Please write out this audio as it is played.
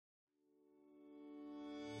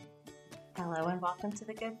Hello and welcome to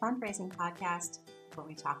the Good Fundraising Podcast, where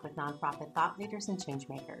we talk with nonprofit thought leaders and change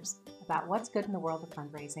makers about what's good in the world of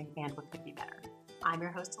fundraising and what could be better. I'm your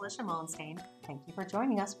host, Alicia Mullenstein. Thank you for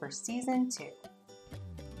joining us for Season 2.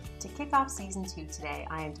 To kick off Season 2 today,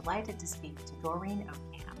 I am delighted to speak to Doreen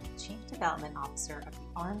Ocam, Chief Development Officer of the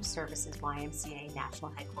Armed Services YMCA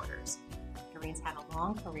National Headquarters. Doreen's had a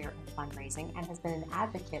long career in fundraising and has been an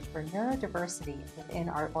advocate for neurodiversity within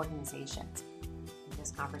our organizations. In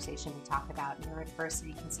this conversation, we talk about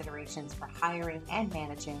neurodiversity considerations for hiring and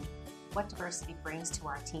managing, what diversity brings to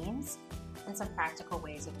our teams, and some practical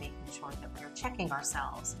ways of making sure that we are checking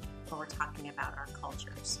ourselves when we're talking about our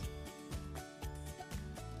cultures.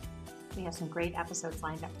 We have some great episodes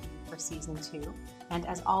lined up for Season 2. And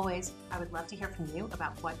as always, I would love to hear from you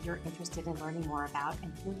about what you're interested in learning more about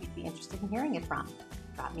and who you'd be interested in hearing it from.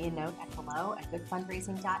 Drop me a note at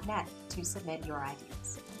hello@goodfundraising.net to submit your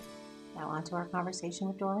ideas. Now on to our conversation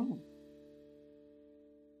with Doreen.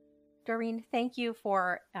 Doreen, thank you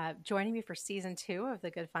for joining me for Season 2 of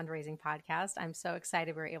the Good Fundraising Podcast. I'm so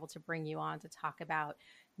excited we were able to bring you on to talk about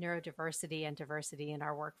neurodiversity and diversity in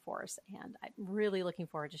our workforce. And I'm really looking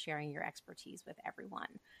forward to sharing your expertise with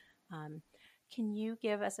everyone. Can you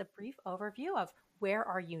give us a brief overview of where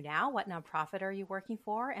are you now? What nonprofit are you working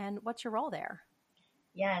for? And what's your role there?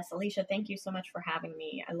 Yes, Alicia, thank you so much for having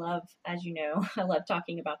me. I love, as you know, I love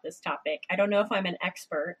talking about this topic. I don't know if I'm an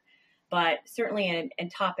expert, but certainly a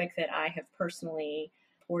topic that I have personally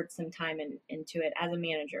poured some time into it as a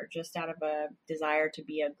manager, just out of a desire to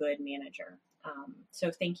be a good manager.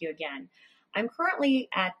 So thank you again. I'm currently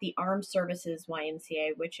at the Armed Services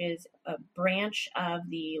YMCA, which is a branch of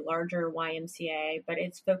the larger YMCA, but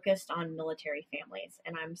it's focused on military families.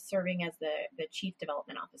 And I'm serving as the Chief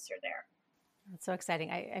Development Officer there. That's so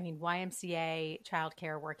exciting. I mean, YMCA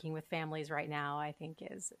childcare working with families right now, I think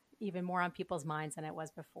is even more on people's minds than it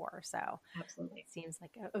was before. So absolutely, it seems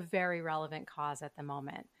like a very relevant cause at the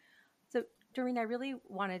moment. So Doreen, I really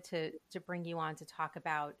wanted to bring you on to talk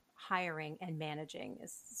about hiring and managing.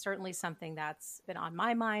 Is certainly something that's been on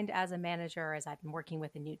my mind as a manager, as I've been working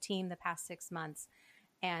with a new team the past 6 months.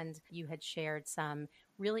 And you had shared some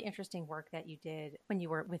really interesting work that you did when you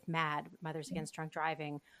were with MAD, Mothers Against Drunk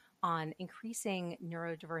Driving, on increasing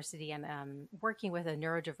neurodiversity and working with a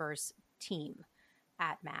neurodiverse team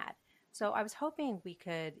at MAD. So I was hoping we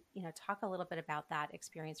could, talk a little bit about that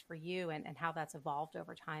experience for you and how that's evolved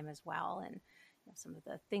over time as well, and some of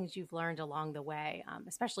the things you've learned along the way,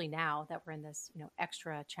 especially now that we're in this,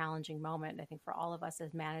 extra challenging moment, I think, for all of us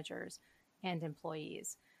as managers and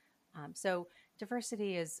employees. So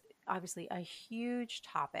diversity is obviously a huge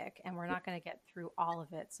topic, and we're not going to get through all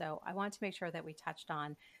of it. So I want to make sure that we touched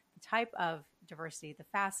on the type of diversity, the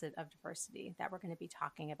facet of diversity that we're going to be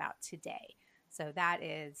talking about today. So that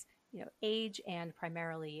is, age and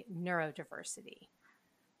primarily neurodiversity.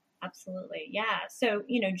 Absolutely. Yeah. So,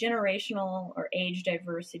 generational or age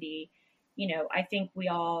diversity, I think we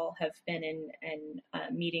all have been in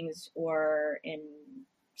meetings or in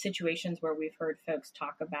situations where we've heard folks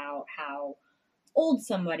talk about how old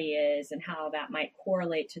somebody is and how that might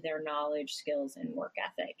correlate to their knowledge, skills, and work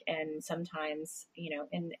ethic. And sometimes,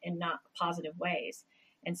 in not positive ways.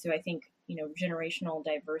 And so I think, generational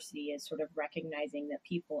diversity is sort of recognizing that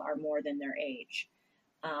people are more than their age.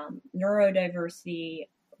 Neurodiversity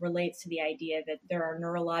relates to the idea that there are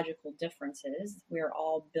neurological differences. We're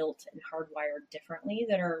all built and hardwired differently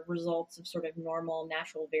that are results of sort of normal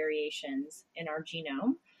natural variations in our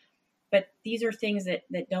genome. But these are things that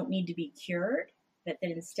don't need to be cured, that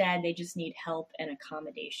instead they just need help and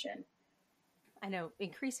accommodation. I know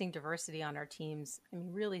increasing diversity on our teams,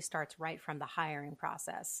 really starts right from the hiring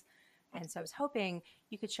process. And so I was hoping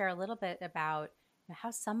you could share a little bit about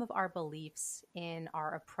how some of our beliefs in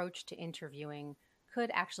our approach to interviewing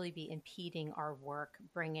could actually be impeding our work,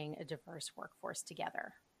 bringing a diverse workforce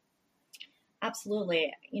together.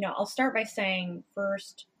 Absolutely. I'll start by saying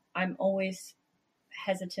first, I'm always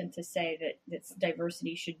hesitant to say that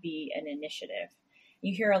diversity should be an initiative.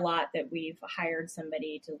 You hear a lot that we've hired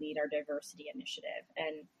somebody to lead our diversity initiative.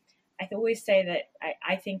 And I always say that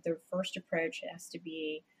I think the first approach has to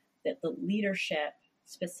be that the leadership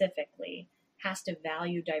specifically has to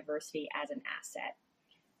value diversity as an asset,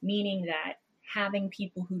 meaning that having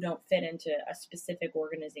people who don't fit into a specific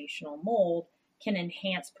organizational mold can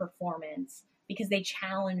enhance performance because they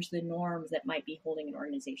challenge the norms that might be holding an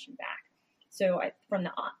organization back. So from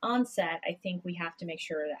the onset, I think we have to make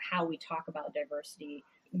sure that how we talk about diversity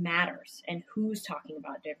matters and who's talking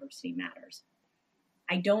about diversity matters.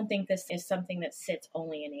 I don't think this is something that sits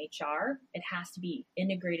only in HR. It has to be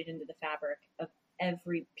integrated into the fabric of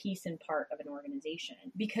every piece and part of an organization,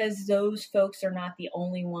 because those folks are not the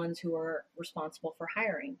only ones who are responsible for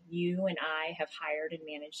hiring. You and I have hired and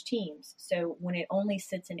managed teams. So when it only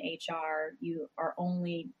sits in HR, you are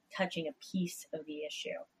only touching a piece of the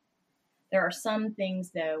issue. There are some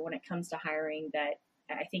things, though, when it comes to hiring that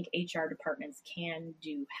I think HR departments can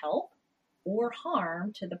do help or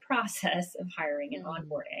harm to the process of hiring and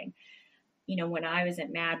onboarding. You know, when I was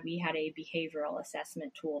at MAD, we had a behavioral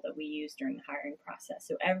assessment tool that we used during the hiring process.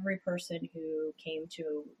 So every person who came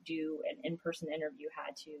to do an in-person interview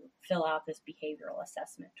had to fill out this behavioral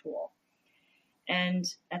assessment tool. And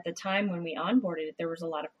at the time when we onboarded it, there was a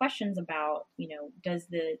lot of questions about, you know, does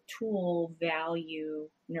the tool value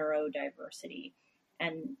neurodiversity?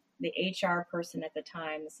 And the HR person at the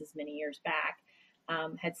time, this is many years back,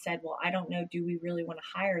 had said, well, I don't know, do we really want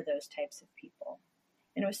to hire those types of people?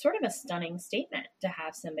 And it was sort of a stunning statement to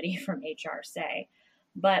have somebody from HR say.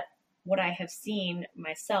 But what I have seen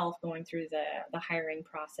myself going through the hiring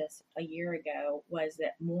process a year ago was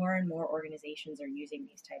that more and more organizations are using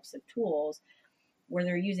these types of tools where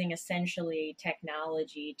they're using essentially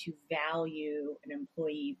technology to value an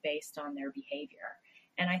employee based on their behavior.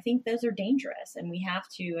 And I think those are dangerous. And we have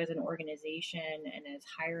to, as an organization and as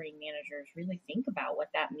hiring managers, really think about what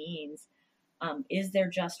that means. Is there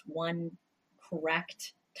just one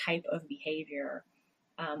correct type of behavior?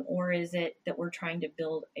 Or is it that we're trying to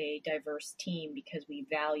build a diverse team because we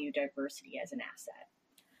value diversity as an asset?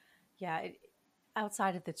 Yeah.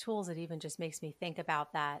 Outside of the tools, it even just makes me think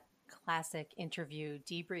about that classic interview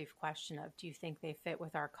debrief question of, do you think they fit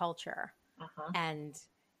with our culture? And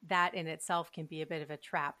that in itself can be a bit of a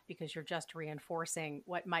trap, because you're just reinforcing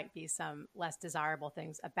what might be some less desirable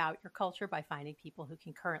things about your culture by finding people who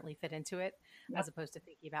can currently fit into it, as opposed to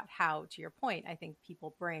thinking about how, to your point, I think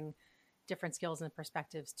people bring different skills and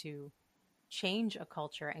perspectives to change a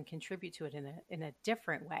culture and contribute to it in a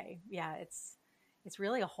different way. Yeah, it's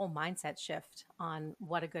really a whole mindset shift on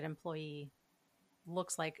what a good employee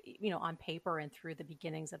looks like, you know, on paper and through the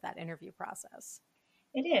beginnings of that interview process.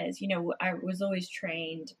 It is. You know, I was always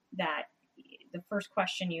trained that the first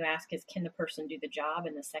question you ask is, can the person do the job?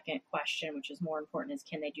 And the second question, which is more important, is,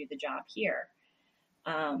 can they do the job here?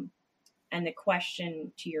 And the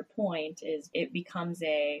question, to your point, is it becomes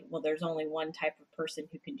well, there's only one type of person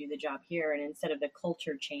who can do the job here. And instead of the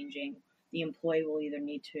culture changing, the employee will either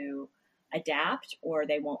need to adapt or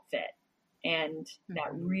they won't fit. And that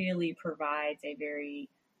really provides a very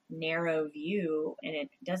narrow view, and it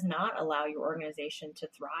does not allow your organization to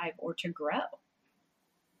thrive or to grow.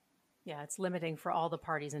 Yeah, it's limiting for all the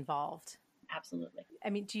parties involved. Absolutely. I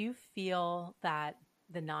mean, do you feel that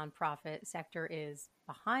the nonprofit sector is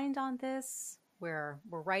behind on this, where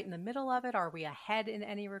we're right in the middle of it? Are we ahead in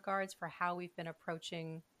any regards for how we've been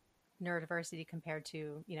approaching neurodiversity compared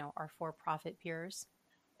to, you know, our for-profit peers?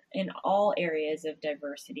 In all areas of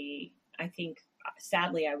diversity, I think,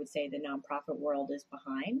 sadly, I would say the nonprofit world is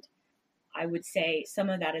behind. I would say some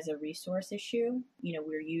of that is a resource issue. You know,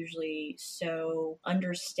 we're usually so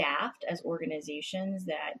understaffed as organizations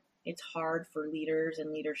that it's hard for leaders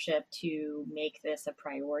and leadership to make this a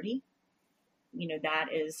priority. You know, that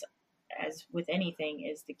is, as with anything,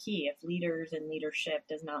 is the key. If leaders and leadership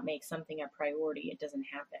does not make something a priority, it doesn't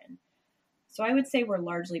happen. So I would say we're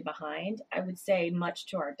largely behind. I would say much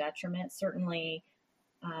to our detriment. Certainly,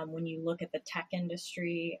 when you look at the tech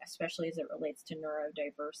industry, especially as it relates to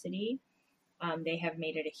neurodiversity, they have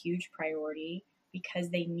made it a huge priority because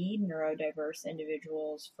they need neurodiverse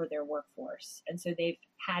individuals for their workforce. And so they've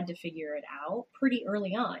had to figure it out pretty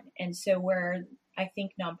early on. And so where I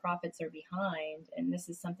think nonprofits are behind, and this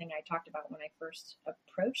is something I talked about when I first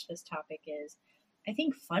approached this topic, is I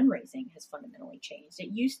think fundraising has fundamentally changed.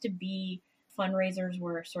 It used to be fundraisers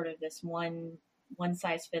were sort of this one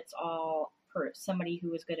size fits all, for somebody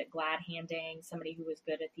who was good at glad handing, somebody who was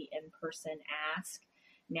good at the in-person ask.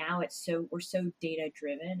 Now we're so data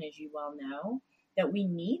driven, as you well know, that we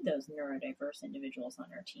need those neurodiverse individuals on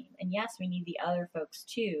our team. And yes, we need the other folks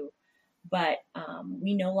too, but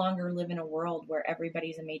we no longer live in a world where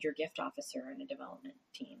everybody's a major gift officer in a development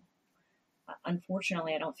team.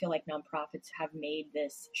 Unfortunately, I don't feel like nonprofits have made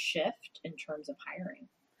this shift in terms of hiring.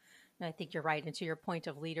 And I think you're right. And to your point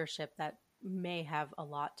of leadership, that may have a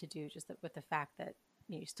lot to do just with the fact that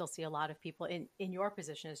you still see a lot of people in your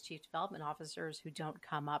position as chief development officers who don't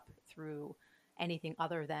come up through anything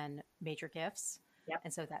other than major gifts. Yep.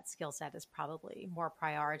 And so that skill set is probably more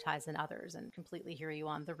prioritized than others, and completely hear you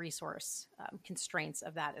on the resource constraints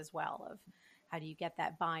of that as well, of how do you get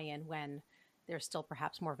that buy-in when there's still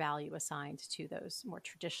perhaps more value assigned to those more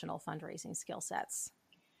traditional fundraising skill sets.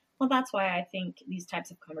 Well, that's why I think these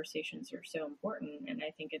types of conversations are so important, and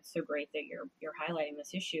I think it's so great that you're highlighting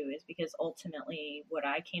this issue. Is because ultimately, what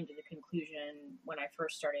I came to the conclusion when I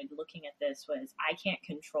first started looking at this was I can't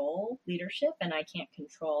control leadership and I can't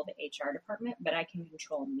control the HR department, but I can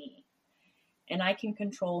control me, and I can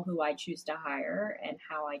control who I choose to hire and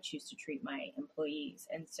how I choose to treat my employees.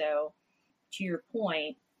 And so, to your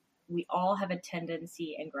point, we all have a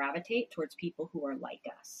tendency and gravitate towards people who are like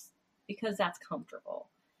us because that's comfortable.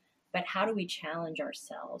 But how do we challenge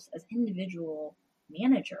ourselves as individual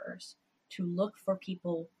managers to look for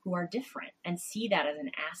people who are different and see that as an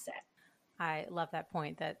asset? I love that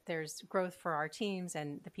point that there's growth for our teams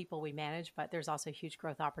and the people we manage, but there's also huge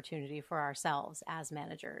growth opportunity for ourselves as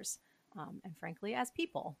managers, and frankly, as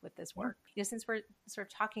people with this work. Since we're sort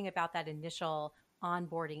of talking about that initial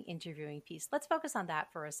onboarding interviewing piece, let's focus on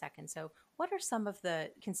that for a second. So what are some of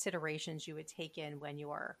the considerations you would take in when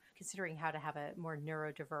you are considering how to have a more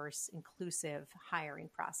neurodiverse, inclusive hiring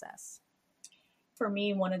process? For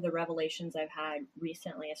me, one of the revelations I've had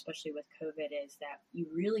recently, especially with COVID, is that you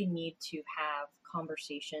really need to have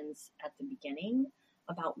conversations at the beginning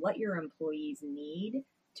about what your employees need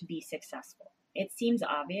to be successful. It seems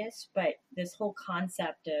obvious, but this whole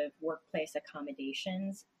concept of workplace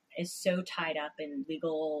accommodations is so tied up in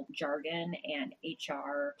legal jargon and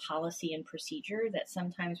HR policy and procedure that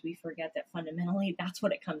sometimes we forget that fundamentally that's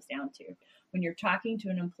what it comes down to. When you're talking to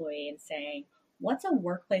an employee and saying, what's a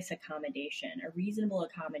workplace accommodation, a reasonable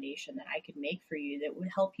accommodation that I could make for you that would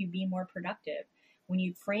help you be more productive? When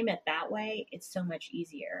you frame it that way, it's so much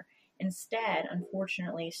easier. Instead,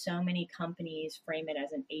 unfortunately, so many companies frame it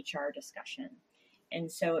as an HR discussion. And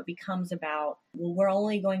so it becomes about, well, we're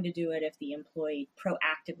only going to do it if the employee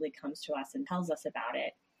proactively comes to us and tells us about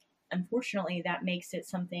it. Unfortunately, that makes it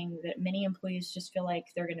something that many employees just feel like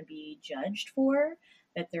they're going to be judged for,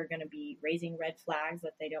 that they're going to be raising red flags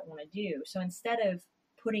that they don't want to do. So instead of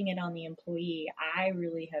putting it on the employee, I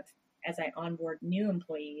really have, as I onboard new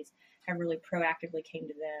employees, I really proactively came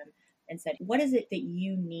to them and said, what is it that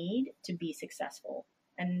you need to be successful?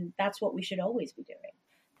 And that's what we should always be doing.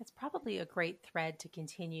 That's probably a great thread to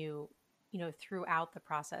continue, throughout the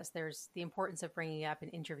process. There's the importance of bringing it up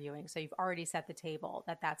and interviewing. So you've already set the table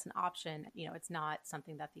that that's an option. It's not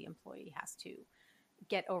something that the employee has to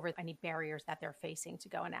get over any barriers that they're facing to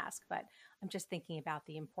go and ask. But I'm just thinking about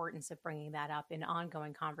the importance of bringing that up in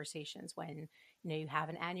ongoing conversations when, you have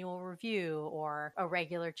an annual review or a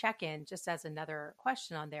regular check-in, just as another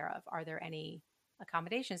question on there of, are there any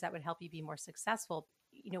accommodations that would help you be more successful?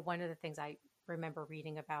 One of the things I remember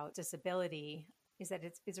reading about disability is that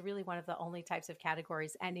it's really one of the only types of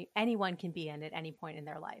categories anyone can be in at any point in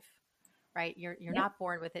their life, right? You're not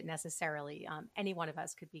born with it necessarily. Any one of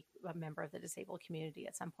us could be a member of the disabled community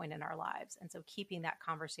at some point in our lives. And so keeping that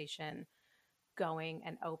conversation going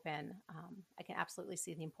and open, I can absolutely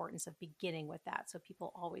see the importance of beginning with that. So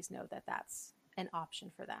people always know that that's an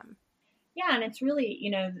option for them. Yeah. And it's really,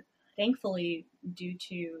 thankfully, due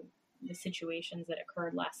to the situations that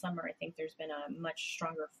occurred last summer, I think there's been a much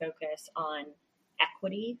stronger focus on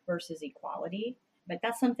equity versus equality. But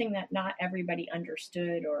that's something that not everybody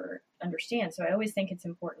understood or understands. So I always think it's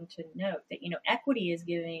important to note that, equity is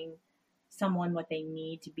giving someone what they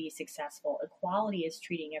need to be successful. Equality is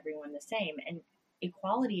treating everyone the same. And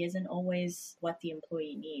equality isn't always what the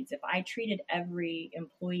employee needs. If I treated every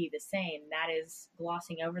employee the same, that is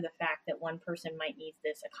glossing over the fact that one person might need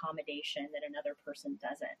this accommodation that another person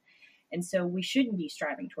doesn't. And so we shouldn't be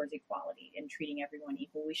striving towards equality and treating everyone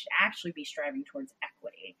equal. We should actually be striving towards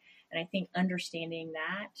equity. And I think understanding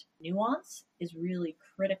that nuance is really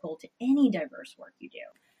critical to any diverse work you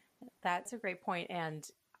do. That's a great point. And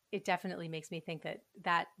it definitely makes me think that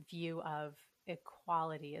that view of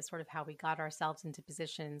equality is sort of how we got ourselves into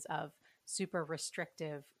positions of super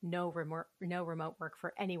restrictive, no remote work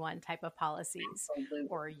for anyone type of policies. Absolutely.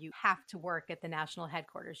 Or you have to work at the national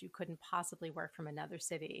headquarters. You couldn't possibly work from another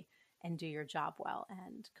city and do your job well.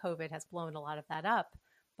 And COVID has blown a lot of that up,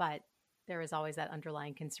 but there is always that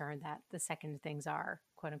underlying concern that the second things are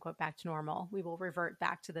quote unquote back to normal, we will revert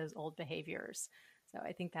back to those old behaviors. So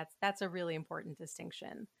I think that's a really important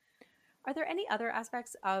distinction. Are there any other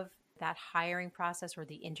aspects of that hiring process or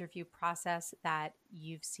the interview process that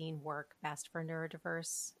you've seen work best for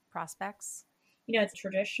neurodiverse prospects? It's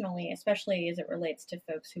traditionally, especially as it relates to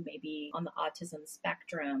folks who may be on the autism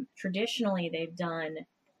spectrum, traditionally they've done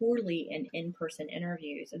poorly in in-person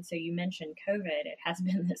interviews. And so you mentioned COVID. It has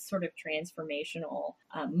been this sort of transformational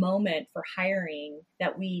moment for hiring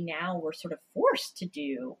that we now were sort of forced to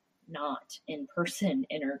do not in-person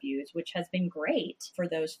interviews, which has been great for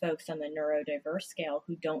those folks on the neurodiverse scale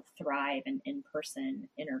who don't thrive in in-person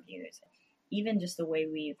interviews. Even just the way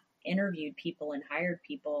we've interviewed people and hired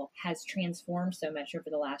people has transformed so much over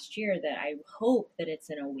the last year that I hope that it's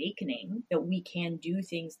an awakening that we can do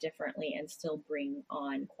things differently and still bring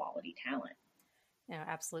on quality talent. Yeah,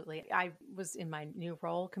 absolutely. I was in my new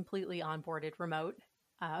role completely onboarded remote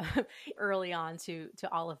uh, early on to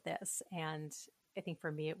all of this, and I think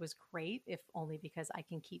for me it was great, if only because I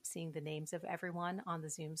can keep seeing the names of everyone on the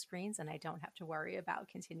Zoom screens, and I don't have to worry about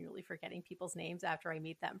continually forgetting people's names after I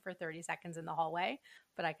meet them for 30 seconds in the hallway.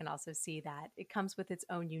 But I can also see that it comes with its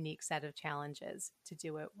own unique set of challenges to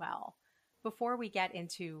do it well. Before we get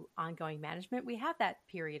into ongoing management, we have that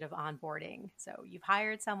period of onboarding. So you've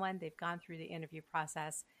hired someone, they've gone through the interview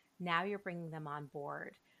process, now you're bringing them on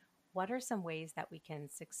board. What are some ways that we can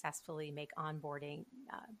successfully make onboarding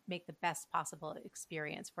make the best possible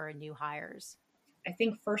experience for our new hires? I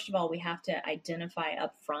think, first of all, we have to identify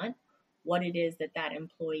up front what it is that that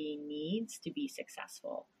employee needs to be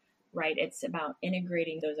successful, right? It's about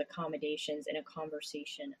integrating those accommodations in a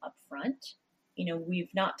conversation up front.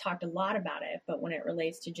 We've not talked a lot about it, but when it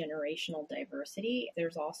relates to generational diversity,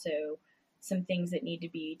 there's also some things that need to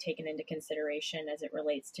be taken into consideration as it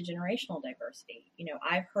relates to generational diversity.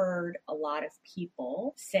 I've heard a lot of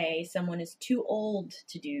people say someone is too old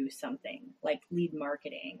to do something like lead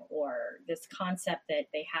marketing, or this concept that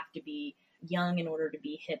they have to be young in order to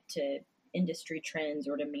be hip to industry trends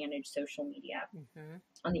or to manage social media. Mm-hmm.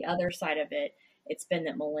 On the other side of it, it's been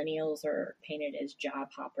that millennials are painted as job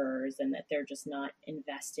hoppers and that they're just not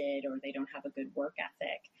invested or they don't have a good work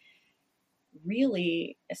ethic.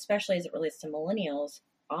 Really, especially as it relates to millennials,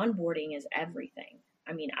 onboarding is everything.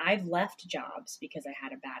 I mean, I've left jobs because I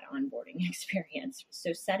had a bad onboarding experience.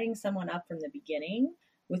 So setting someone up from the beginning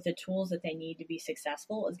with the tools that they need to be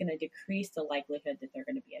successful is going to decrease the likelihood that they're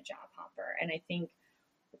going to be a job hopper. And I think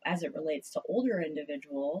as it relates to older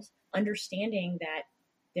individuals, understanding that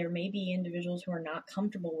there may be individuals who are not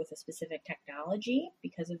comfortable with a specific technology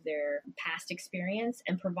because of their past experience,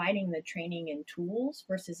 and providing the training and tools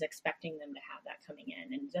versus expecting them to have that coming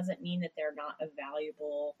in. And it doesn't mean that they're not a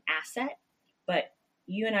valuable asset, but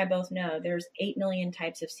you and I both know there's 8 million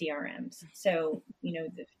types of CRMs. So,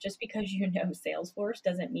 just because you know Salesforce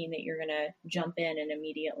doesn't mean that you're going to jump in and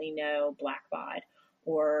immediately know Blackbaud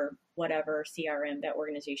or whatever CRM that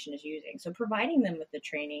organization is using. So providing them with the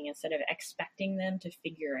training instead of expecting them to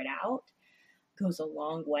figure it out goes a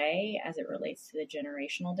long way as it relates to the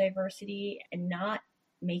generational diversity, and not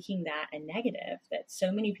making that a negative. That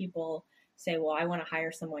so many people say, well, I want to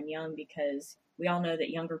hire someone young because we all know that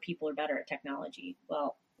younger people are better at technology.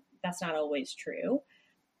 Well, that's not always true.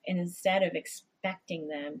 And instead of expecting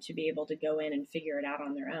them to be able to go in and figure it out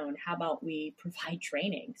on their own, how about we provide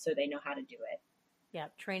training so they know how to do it? Yeah,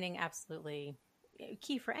 training absolutely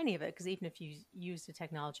key for any of it, because even if you used the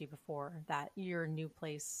technology before, that your new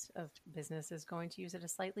place of business is going to use it a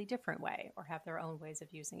slightly different way or have their own ways of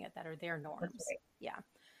using it that are their norms. Right. Yeah.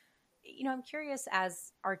 I'm curious,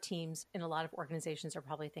 as our teams in a lot of organizations are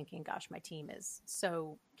probably thinking, gosh, my team is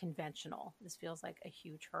so conventional. This feels like a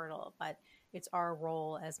huge hurdle, but it's our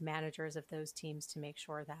role as managers of those teams to make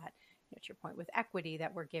sure that, to your point with equity,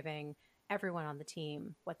 that we're giving everyone on the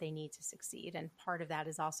team what they need to succeed. And part of that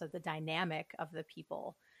is also the dynamic of the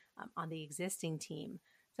people on the existing team.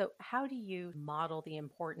 So how do you model the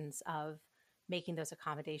importance of making those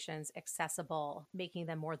accommodations accessible, making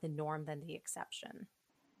them more the norm than the exception?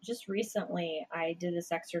 Just recently, I did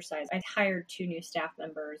this exercise. I hired 2 new staff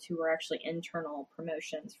members who were actually internal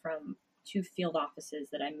promotions from 2 field offices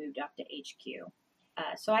that I moved up to HQ.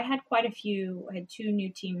 So I had quite a few. I had 2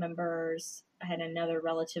 new team members. I had another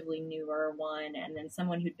relatively newer one, and then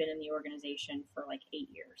someone who'd been in the organization for like 8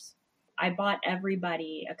 years. I bought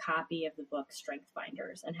everybody a copy of the book Strength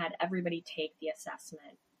Finders and had everybody take the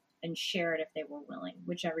assessment and share it if they were willing,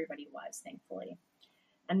 which everybody was, thankfully.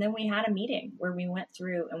 And then we had a meeting where we went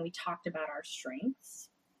through and we talked about our strengths,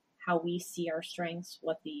 how we see our strengths,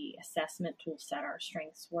 what the assessment tool said our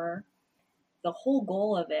strengths were. The whole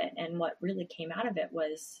goal of it and what really came out of it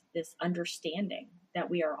was this understanding that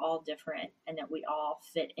we are all different and that we all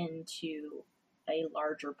fit into a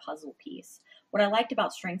larger puzzle piece. What I liked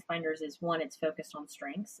about Strength Finders is, one, it's focused on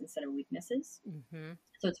strengths instead of weaknesses. Mm-hmm.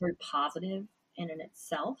 So it's very positive in and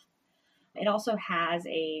itself. It also has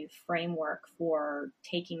a framework for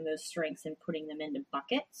taking those strengths and putting them into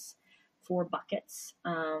buckets, 4 buckets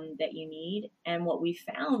that you need. And what we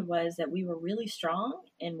found was that we were really strong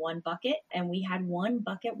in one bucket, and we had one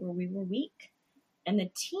bucket where we were weak. And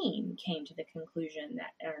the team came to the conclusion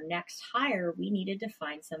that our next hire, we needed to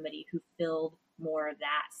find somebody who filled more of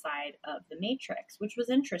that side of the matrix, which was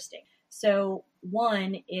interesting. So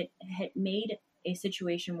one, it had made a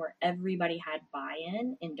situation where everybody had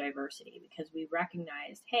buy-in in diversity, because we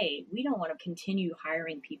recognized, hey, we don't want to continue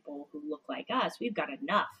hiring people who look like us. We've got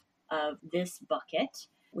enough of this bucket,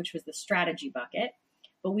 which was the strategy bucket,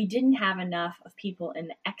 but we didn't have enough of people in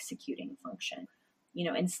the executing function.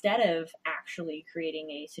 Instead of actually creating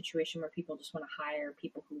a situation where people just want to hire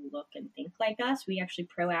people who look and think like us, we actually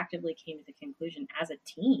proactively came to the conclusion as a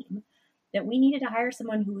team that we needed to hire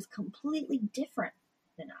someone who was completely different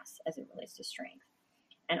than us as it relates to strength.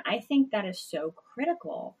 And I think that is so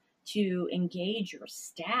critical to engage your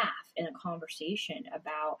staff in a conversation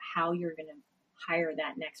about how you're going to hire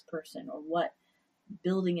that next person, or what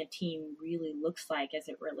building a team really looks like as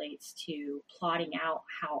it relates to plotting out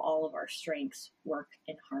how all of our strengths work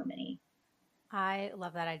in harmony. I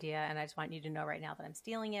love that idea. And I just want you to know right now that I'm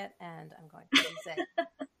stealing it and I'm going to use it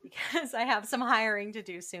because I have some hiring to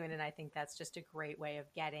do soon. And I think that's just a great way of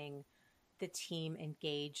getting the team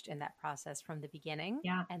engaged in that process from the beginning.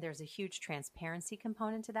 Yeah. And there's a huge transparency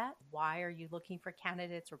component to that. Why are you looking for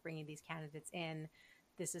candidates or bringing these candidates in?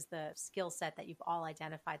 This is the skill set that you've all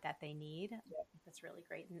identified that they need. Yep. That's really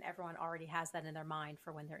great. And everyone already has that in their mind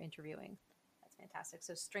for when they're interviewing. That's fantastic.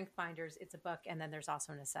 So Strength Finders, it's a book. And then there's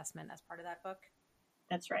also an assessment as part of that book.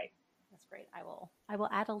 That's right. That's great. I will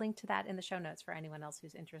add a link to that in the show notes for anyone else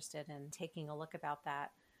who's interested in taking a look about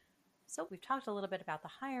that. So we've talked a little bit about the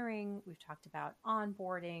hiring. We've talked about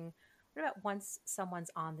onboarding. What about once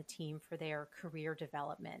someone's on the team for their career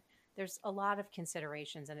development? There's a lot of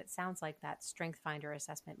considerations, and it sounds like that Strength Finder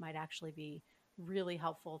assessment might actually be a really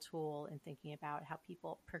helpful tool in thinking about how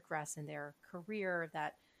people progress in their career,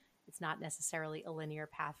 that it's not necessarily a linear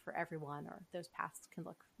path for everyone, or those paths can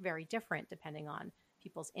look very different depending on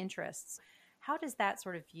people's interests. How does that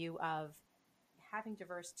sort of view of having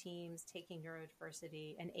diverse teams, taking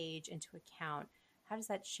neurodiversity and age into account, how does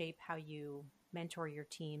that shape how you mentor your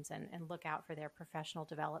teams and look out for their professional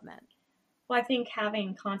development? Well, I think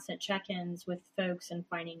having constant check-ins with folks and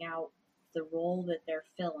finding out the role that they're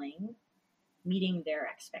filling, meeting their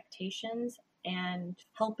expectations, and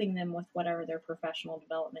helping them with whatever their professional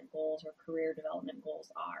development goals or career development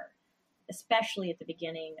goals are, especially at the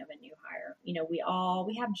beginning of a new hire.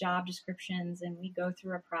 We have job descriptions and we go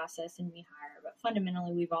through a process and we hire, but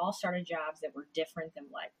fundamentally we've all started jobs that were different than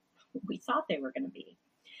what we thought they were going to be.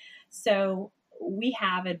 So we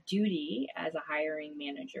have a duty as a hiring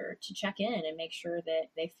manager to check in and make sure that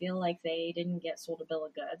they feel like they didn't get sold a bill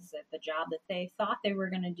of goods, that the job that they thought they were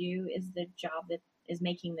going to do is the job that is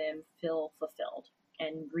making them feel fulfilled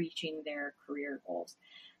and reaching their career goals.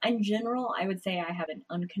 In general, I would say I have an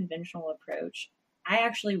unconventional approach. I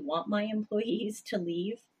actually want my employees to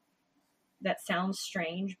leave. That sounds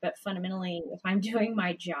strange, but fundamentally, if I'm doing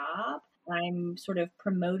my job, I'm sort of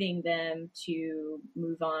promoting them to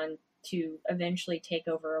move on to eventually take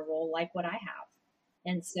over a role like what I have.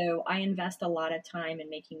 And so I invest a lot of time in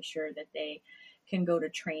making sure that they can go to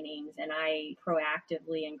trainings, and I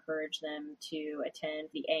proactively encourage them to attend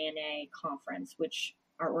the ANA conference, which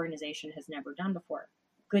our organization has never done before.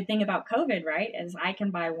 Good thing about COVID, right, is I can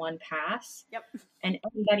buy one pass. Yep. And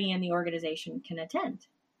everybody in the organization can attend.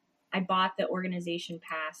 I bought the organization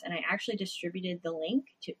pass and I actually distributed the link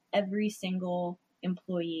to every single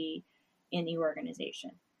employee in the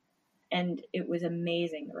organization. And it was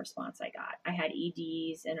amazing, the response I got. I had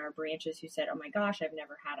EDs in our branches who said, oh my gosh, I've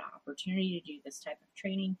never had an opportunity to do this type of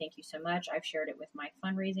training. Thank you so much. I've shared it with my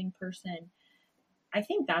fundraising person. I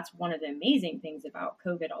think that's one of the amazing things about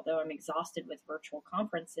COVID. Although I'm exhausted with virtual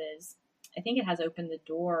conferences, I think it has opened the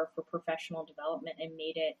door for professional development and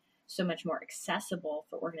made it so much more accessible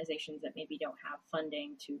for organizations that maybe don't have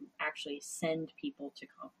funding to actually send people to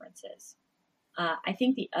conferences. I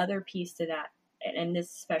think the other piece to that, and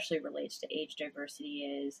this especially relates to age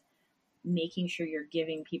diversity, is making sure you're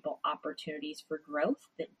giving people opportunities for growth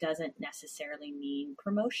that doesn't necessarily mean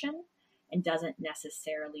promotion and doesn't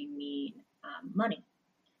necessarily mean money.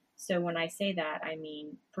 So when I say that, I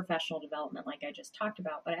mean professional development like I just talked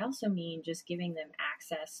about, but I also mean just giving them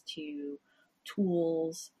access to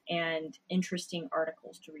tools and interesting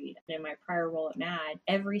articles to read. In my prior role at MAD,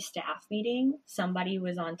 every staff meeting, somebody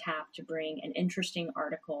was on tap to bring an interesting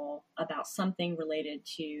article about something related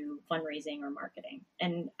to fundraising or marketing.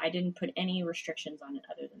 And I didn't put any restrictions on it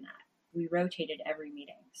other than that. We rotated every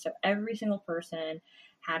meeting. So every single person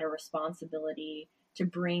had a responsibility to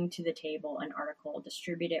bring to the table an article,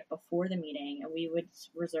 distribute it before the meeting, and we would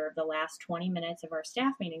reserve the last 20 minutes of our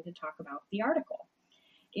staff meeting to talk about the article.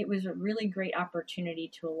 It was a really great opportunity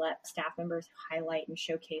to let staff members highlight and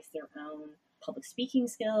showcase their own public speaking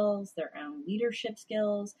skills, their own leadership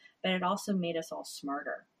skills, but it also made us all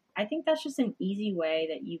smarter. I think that's just an easy way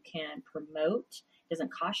that you can promote. It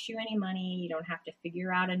doesn't cost you any money. You don't have to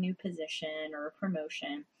figure out a new position or a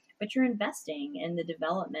promotion, but you're investing in the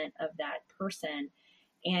development of that person.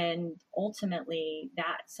 And ultimately,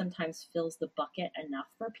 that sometimes fills the bucket enough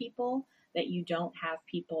for people that you don't have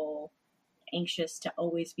people anxious to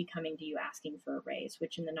always be coming to you asking for a raise,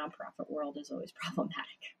 which in the nonprofit world is always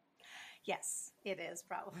problematic. Yes, it is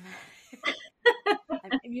problematic.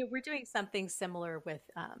 We're doing something similar with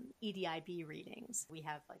EDIB readings. We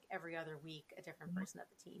have like every other week, a different person of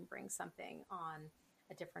the team brings something on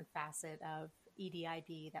a different facet of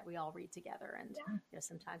EDIB that we all read together. And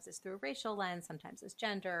sometimes it's through a racial lens, sometimes it's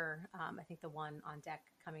gender. I think the one on deck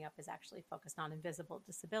coming up is actually focused on invisible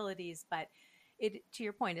disabilities, but to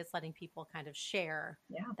your point, it's letting people kind of share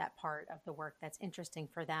that part of the work that's interesting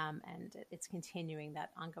for them, and it's continuing that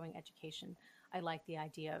ongoing education. I like the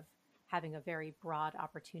idea of having a very broad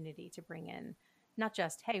opportunity to bring in not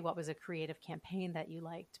just, hey, what was a creative campaign that you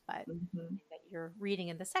liked, but that you're reading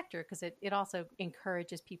in the sector, because it also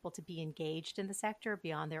encourages people to be engaged in the sector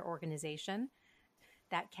beyond their organization.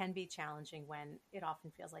 That can be challenging when it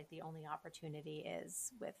often feels like the only opportunity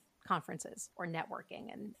is with conferences or networking,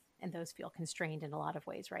 and those feel constrained in a lot of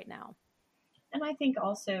ways right now. And I think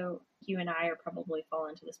also you and I are probably fall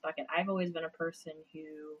into this bucket. I've always been a person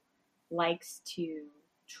who likes to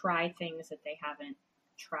try things that they haven't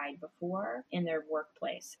tried before in their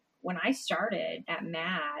workplace. When I started at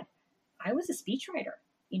MAD, I was a speechwriter.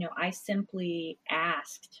 I simply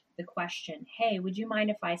asked the question, hey, would you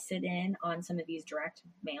mind if I sit in on some of these direct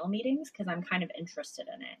mail meetings? Because I'm kind of interested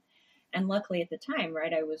in it. And luckily at the time,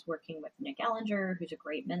 right, I was working with Nick Ellinger, who's a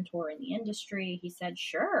great mentor in the industry. He said,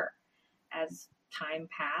 sure. As time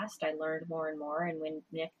passed, I learned more and more. And when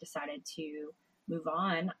Nick decided to move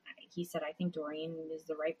on, he said, I think Doreen is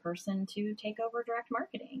the right person to take over direct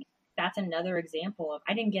marketing. That's another example of,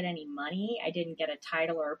 I didn't get any money. I didn't get a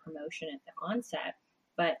title or a promotion at the onset,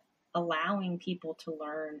 but allowing people to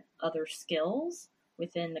learn other skills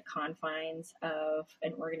within the confines of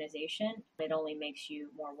an organization, it only makes you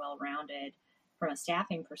more well-rounded from a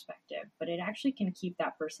staffing perspective, but it actually can keep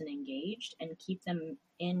that person engaged and keep them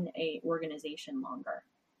in a organization longer.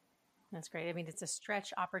 That's great. I mean, it's a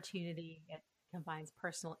stretch opportunity. It combines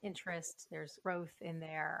personal interest. There's growth in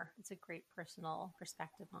there. It's a great personal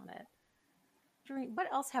perspective on it. Doreen, what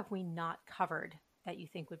else have we not covered that you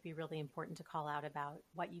think would be really important to call out about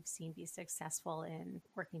what you've seen be successful in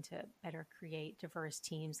working to better create diverse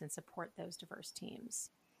teams and support those diverse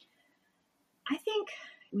teams? I think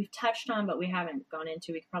we've touched on, but we haven't gone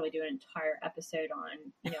into, we could probably do an entire episode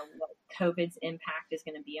on, what COVID's impact is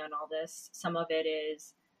going to be on all this. Some of it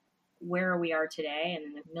is where we are today,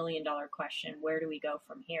 and the $1 million question, where do we go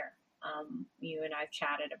from here? You and I've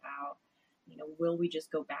chatted about, will we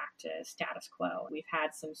just go back to status quo? We've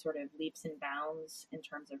had some sort of leaps and bounds in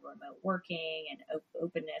terms of remote working and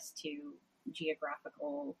openness to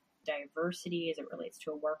geographical diversity as it relates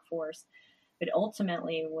to a workforce. But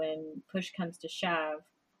ultimately, when push comes to shove,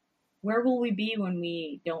 where will we be when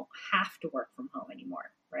we don't have to work from home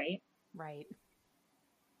anymore, right? Right.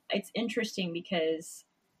 It's interesting because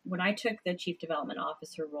when I took the Chief Development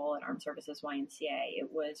Officer role at Armed Services YMCA, it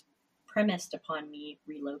was premised upon me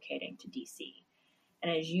relocating to DC.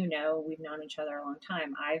 And as you know, we've known each other a long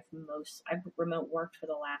time. I've remote worked for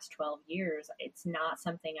the last 12 years. It's not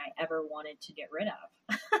something I ever wanted to get rid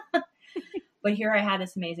of. But here I had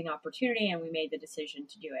this amazing opportunity and we made the decision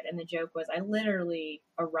to do it. And the joke was I literally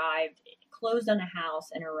closed on a house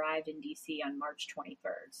and arrived in DC on March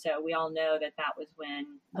 23rd. So we all know that was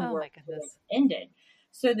when the work ended.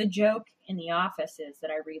 So the joke in the office is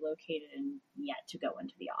that I relocated and yet to go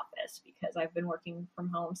into the office because I've been working from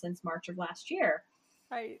home since March of last year.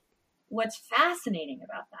 Right. What's fascinating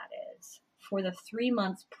about that is for the 3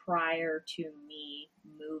 months prior to me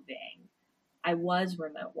moving, I was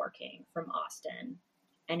remote working from Austin,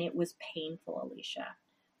 and it was painful, Alicia.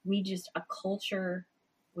 A culture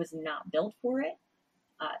was not built for it.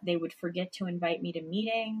 They would forget to invite me to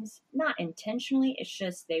meetings, not intentionally. It's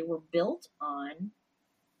just they were built on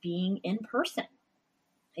being in person.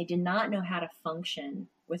 They did not know how to function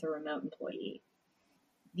with a remote employee.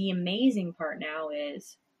 The amazing part now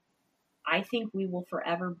is I think we will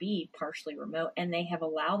forever be partially remote, and they have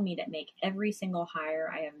allowed me to make every single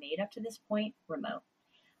hire I have made up to this point remote.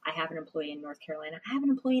 I have an employee in North Carolina. I have an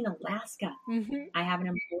employee in Alaska. Mm-hmm. I have an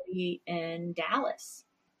employee in Dallas.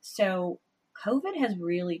 So COVID has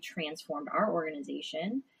really transformed our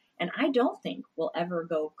organization, and I don't think we'll ever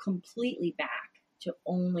go completely back to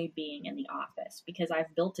only being in the office because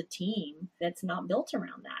I've built a team that's not built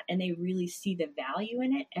around that. And they really see the value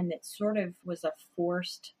in it. And that sort of was a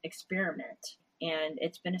forced experiment and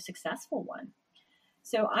it's been a successful one.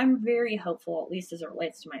 So I'm very hopeful, at least as it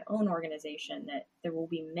relates to my own organization, that there will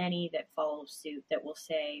be many that follow suit that will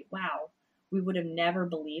say, wow, we would have never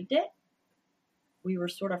believed it. We were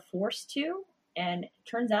sort of forced to. And it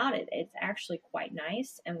turns out it's actually quite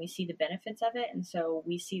nice, and we see the benefits of it. And so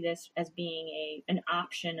we see this as being an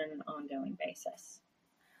option on an ongoing basis.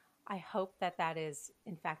 I hope that that is,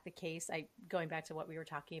 in fact, the case. Going back to what we were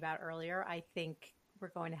talking about earlier, I think we're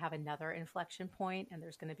going to have another inflection point, and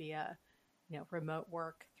there's going to be a, remote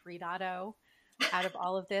work 3.0 out of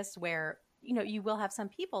all of this, where, you will have some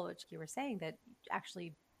people, which you were saying, that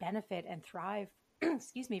actually benefit and thrive,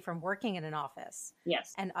 excuse me, from working in an office.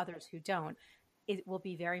 Yes. And others who don't. It will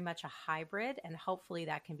be very much a hybrid, and hopefully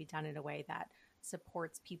that can be done in a way that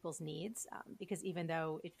supports people's needs. Because even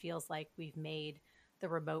though it feels like we've made the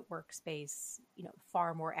remote workspace,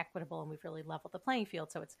 far more equitable, and we've really leveled the playing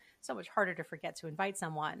field, so it's so much harder to forget to invite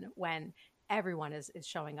someone when everyone is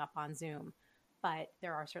showing up on Zoom. But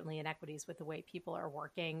there are certainly inequities with the way people are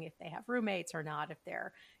working, if they have roommates or not, if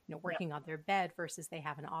they're working on their bed versus they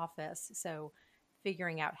have an office. So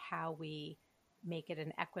figuring out how we make it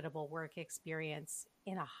an equitable work experience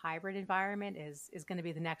in a hybrid environment is going to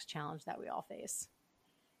be the next challenge that we all face.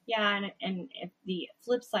 Yeah, and if the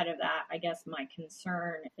flip side of that, I guess my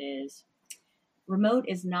concern is remote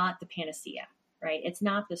is not the panacea, right? It's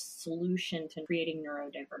not the solution to creating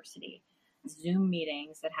neurodiversity. Zoom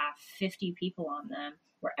meetings that have 50 people on them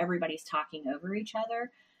where everybody's talking over each other,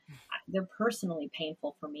 they're personally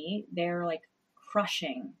painful for me. They're like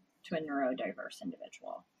crushing to a neurodiverse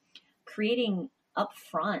individual. Creating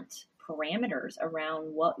upfront parameters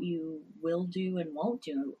around what you will do and won't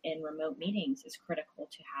do in remote meetings is critical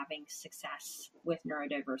to having success with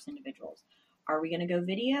neurodiverse individuals. Are we going to go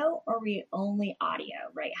video, or are we only audio,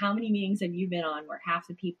 right? How many meetings have you been on where half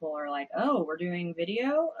the people are like, oh, we're doing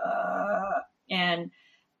video? And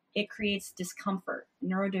it creates discomfort.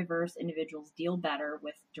 Neurodiverse individuals deal better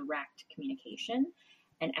with direct communication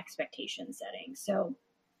and expectation setting. So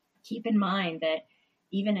keep in mind that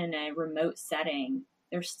even in a remote setting,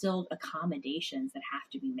 there's still accommodations that have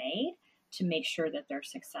to be made to make sure that they're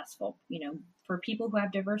successful. For people who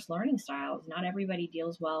have diverse learning styles, not everybody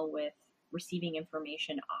deals well with receiving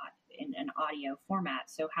information in an audio format.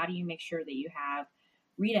 So how do you make sure that you have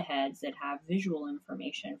read aheads that have visual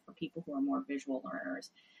information for people who are more visual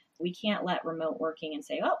learners? We can't let remote working and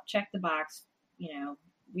say, oh, check the box,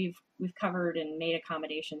 we've covered and made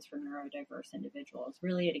accommodations for neurodiverse individuals.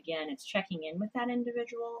 Really, it's checking in with that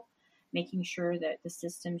individual, making sure that the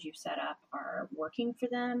systems you've set up are working for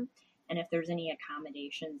them. And if there's any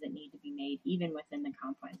accommodations that need to be made, even within the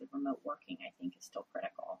confines of remote working, I think is still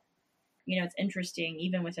critical. It's interesting,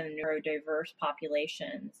 even within neurodiverse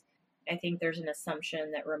populations, I think there's an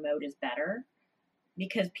assumption that remote is better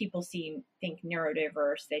because people think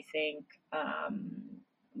neurodiverse, they think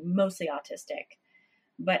mostly autistic.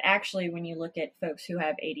 But actually, when you look at folks who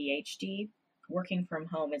have ADHD, working from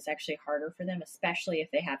home is actually harder for them, especially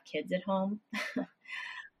if they have kids at home.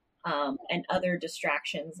 And other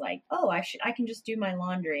distractions like, oh, I can just do my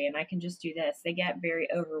laundry and I can just do this. They get very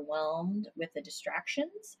overwhelmed with the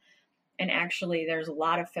distractions. And actually, there's a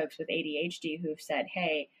lot of folks with ADHD who've said,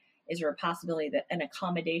 hey, is there a possibility that an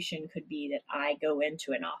accommodation could be that I go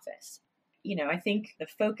into an office? I think the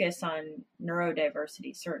focus on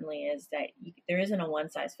neurodiversity certainly is that there isn't a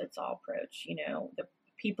one size fits all approach. The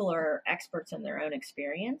people are experts in their own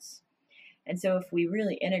experience. And so if we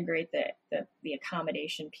really integrate the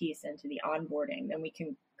accommodation piece into the onboarding, then we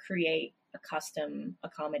can create a custom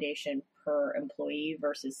accommodation per employee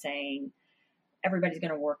versus saying everybody's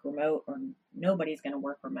going to work remote or nobody's going to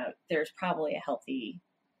work remote. There's probably a healthy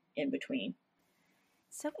in between.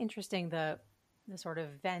 So interesting, the sort of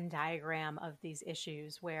Venn diagram of these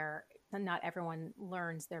issues where not everyone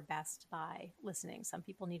learns their best by listening. Some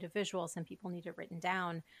people need a visual, some people need it written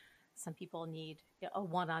down, some people need a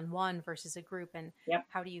one-on-one versus a group. And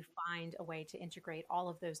How do you find a way to integrate all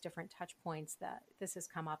of those different touch points? That this has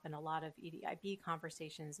come up in a lot of EDIB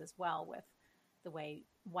conversations as well, with the way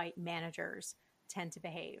white managers tend to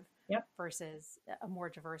behave versus a more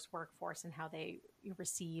diverse workforce, and how they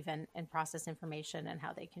receive and process information and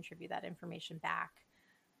how they contribute that information back.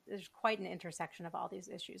 There's quite an intersection of all these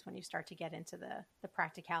issues when you start to get into the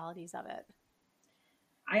practicalities of it.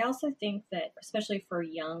 I also think that, especially for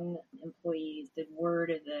young employees, the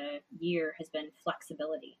word of the year has been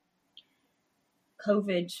flexibility.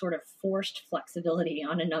 COVID sort of forced flexibility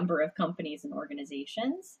on a number of companies and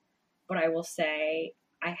organizations, but I will say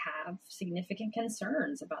I have significant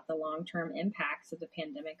concerns about the long-term impacts of the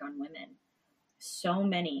pandemic on women. So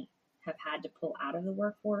many have had to pull out of the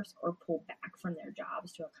workforce or pull back from their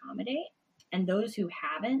jobs to accommodate. And those who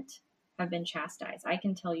haven't have been chastised. I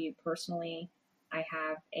can tell you personally, I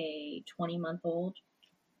have a 20-month-old.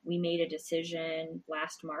 We made a decision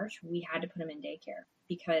last March. We had to put him in daycare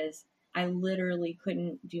because I literally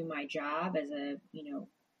couldn't do my job as a,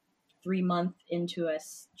 3 month into a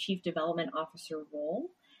chief development officer role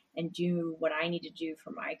and do what I need to do for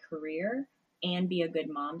my career and be a good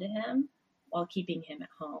mom to him while keeping him at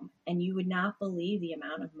home. And you would not believe the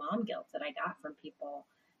amount of mom guilt that I got from people.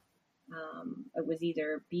 It was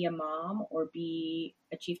either be a mom or be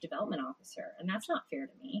a chief development officer. And that's not fair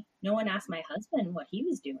to me. No one asked my husband what he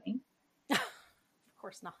was doing. Of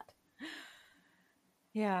course not.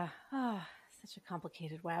 Yeah. Such a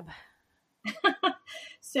complicated web.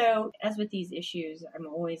 So as with these issues, I'm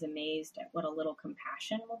always amazed at what a little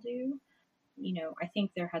compassion will do. I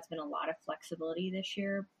think there has been a lot of flexibility this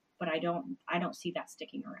year, but I don't see that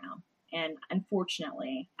sticking around. And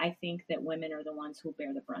unfortunately, I think that women are the ones who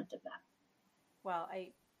bear the brunt of that. Well,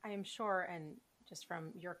 I am sure, and just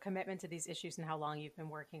from your commitment to these issues and how long you've been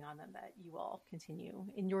working on them, that you will continue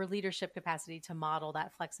in your leadership capacity to model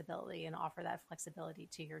that flexibility and offer that flexibility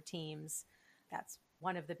to your teams. That's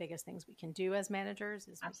one of the biggest things we can do as managers,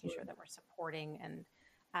 is Absolutely. making sure that we're supporting and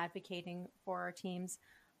advocating for our teams.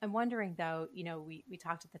 I'm wondering, though, we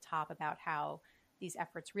talked at the top about how these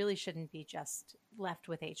efforts really shouldn't be just left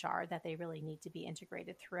with HR, that they really need to be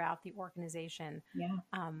integrated throughout the organization. Yeah.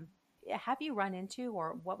 Have you run into,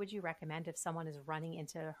 or what would you recommend if someone is running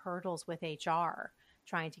into hurdles with HR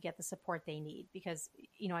trying to get the support they need? Because,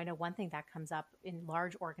 I know one thing that comes up in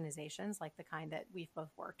large organizations like the kind that we've both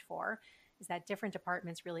worked for is that different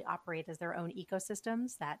departments really operate as their own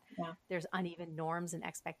ecosystems, that there's uneven norms and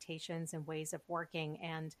expectations and ways of working.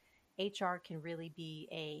 And HR can really be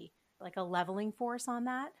a leveling force on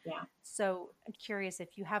that. Yeah. So I'm curious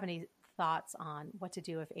if you have any thoughts on what to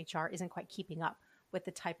do if HR isn't quite keeping up with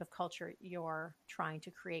the type of culture you're trying to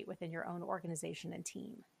create within your own organization and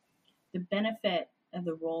team. The benefit of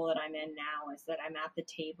the role that I'm in now is that I'm at the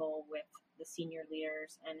table with the senior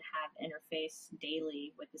leaders and have interface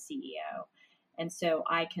daily with the CEO. And so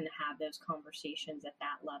I can have those conversations at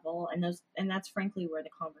that level. And that's frankly where the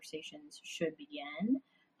conversations should begin,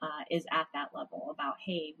 is at that level about,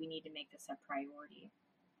 hey, we need to make this a priority.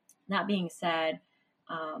 That being said,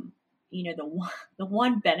 the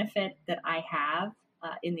one benefit that I have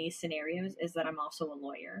in these scenarios is that I'm also a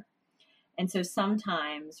lawyer. And so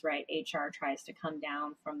sometimes, right, HR tries to come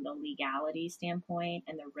down from the legality standpoint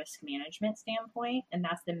and the risk management standpoint, and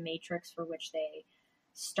that's the matrix for which they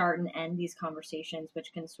start and end these conversations,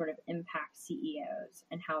 which can sort of impact CEOs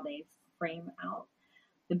and how they frame out.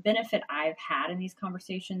 The benefit I've had in these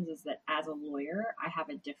conversations is that as a lawyer, I have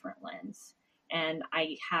a different lens. And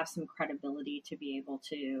I have some credibility to be able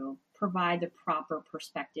to provide the proper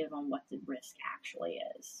perspective on what the risk actually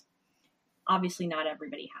is. Obviously, not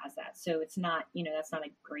everybody has that. So it's not, that's not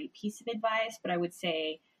a great piece of advice, but I would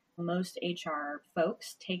say most HR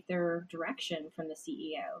folks take their direction from the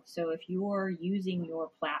CEO. So if you're using your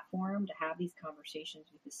platform to have these conversations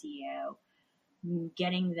with the CEO,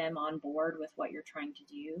 getting them on board with what you're trying to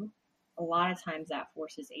do, a lot of times that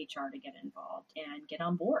forces HR to get involved and get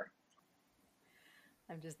on board.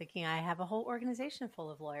 I'm just thinking I have a whole organization full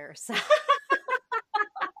of lawyers.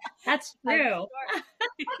 That's true.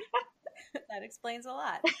 That explains a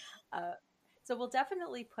lot. So we'll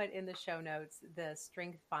definitely put in the show notes the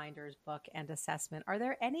Strength Finders book and assessment. Are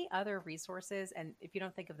there any other resources? And if you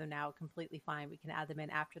don't think of them now, completely fine. We can add them in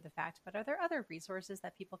after the fact. But are there other resources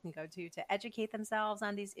that people can go to educate themselves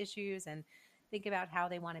on these issues and think about how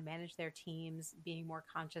they want to manage their teams, being more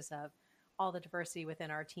conscious of all the diversity within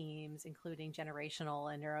our teams, including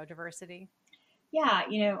generational and neurodiversity?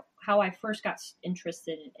 Yeah, how I first got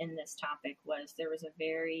interested in this topic was there was a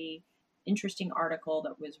very interesting article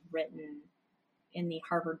that was written in the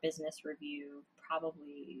Harvard Business Review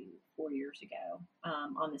probably 4 years ago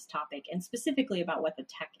on this topic, and specifically about what the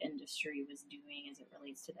tech industry was doing as it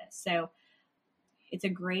relates to this. So it's a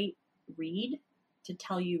great read to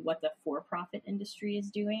tell you what the for-profit industry is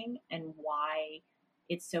doing and why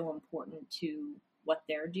it's so important to what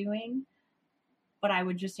they're doing. But I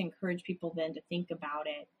would just encourage people then to think about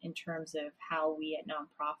it in terms of how we at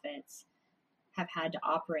nonprofits have had to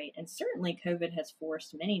operate. And certainly COVID has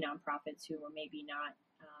forced many nonprofits who were maybe not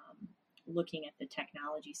looking at the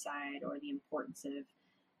technology side or the importance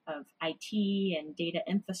of IT and data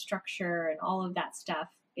infrastructure and all of that stuff.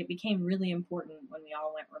 It became really important when we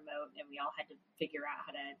all went remote and we all had to figure out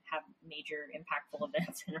how to have major impactful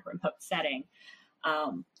events in a remote setting.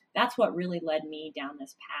 That's what really led me down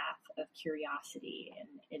this path of curiosity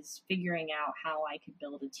and is figuring out how I could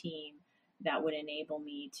build a team that would enable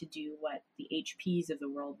me to do what the HPs of the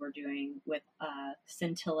world were doing with a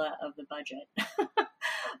scintilla of the budget.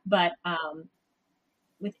 But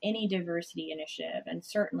with any diversity initiative, and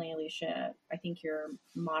certainly, Alicia, I think you're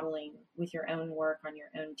modeling with your own work on your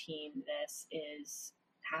own team, this is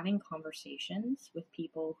having conversations with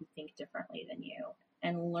people who think differently than you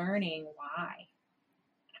and learning why.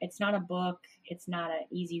 It's not a book. It's not an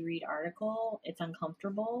easy read article. It's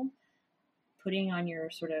uncomfortable. Putting on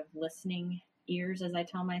your sort of listening ears, as I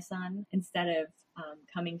tell my son, instead of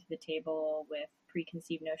coming to the table with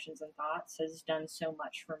preconceived notions and thoughts, has done so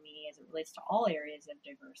much for me as it relates to all areas of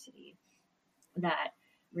diversity, that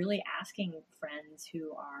really asking friends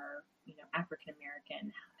who are, African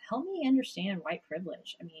American, help me understand white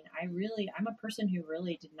privilege. I mean, I'm a person who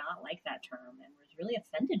really did not like that term and was really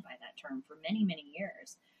offended by that term for many, many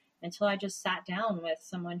years, until I just sat down with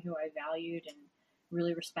someone who I valued and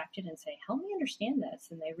really respected and say, help me understand this.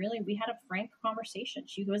 And we had a frank conversation.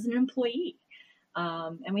 She was an employee.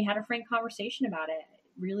 And we had a frank conversation about it. It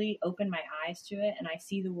really opened my eyes to it. And I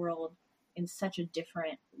see the world in such a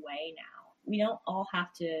different way now. We don't all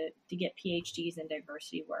have to get PhDs in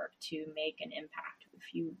diversity work to make an impact.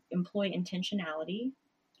 If you employ intentionality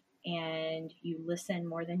and you listen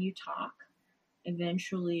more than you talk,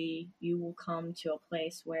 eventually you will come to a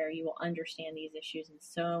place where you will understand these issues in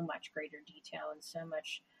so much greater detail and so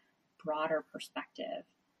much broader perspective.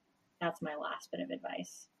 That's my last bit of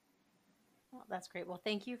advice. Well, that's great. Well,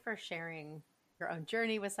 thank you for sharing your own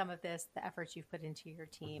journey with some of this, the efforts you've put into your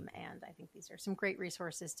team. And I think these are some great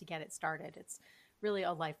resources to get it started. It's really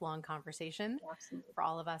a lifelong conversation Absolutely. For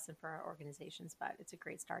all of us and for our organizations, but it's a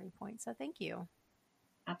great starting point. So thank you.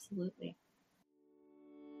 Absolutely.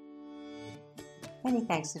 Many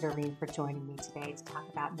thanks to Doreen for joining me today to talk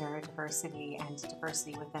about neurodiversity and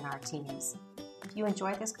diversity within our teams. If you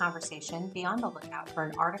enjoyed this conversation, be on the lookout for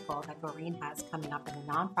an article that Doreen has coming up in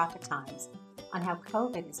the Nonprofit Times on how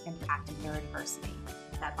COVID is impacting neurodiversity.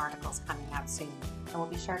 That article's coming out soon, and we'll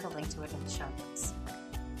be sure to link to it in the show notes.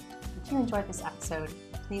 If you enjoyed this episode,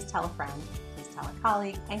 please tell a friend, please tell a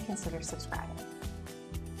colleague, and consider subscribing.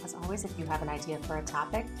 As always, if you have an idea for a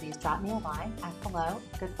topic, please drop me a line at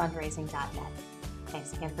hello@goodfundraising.net.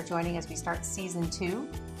 Thanks again for joining as we start season 2.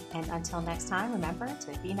 And until next time, remember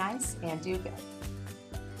to be nice and do good.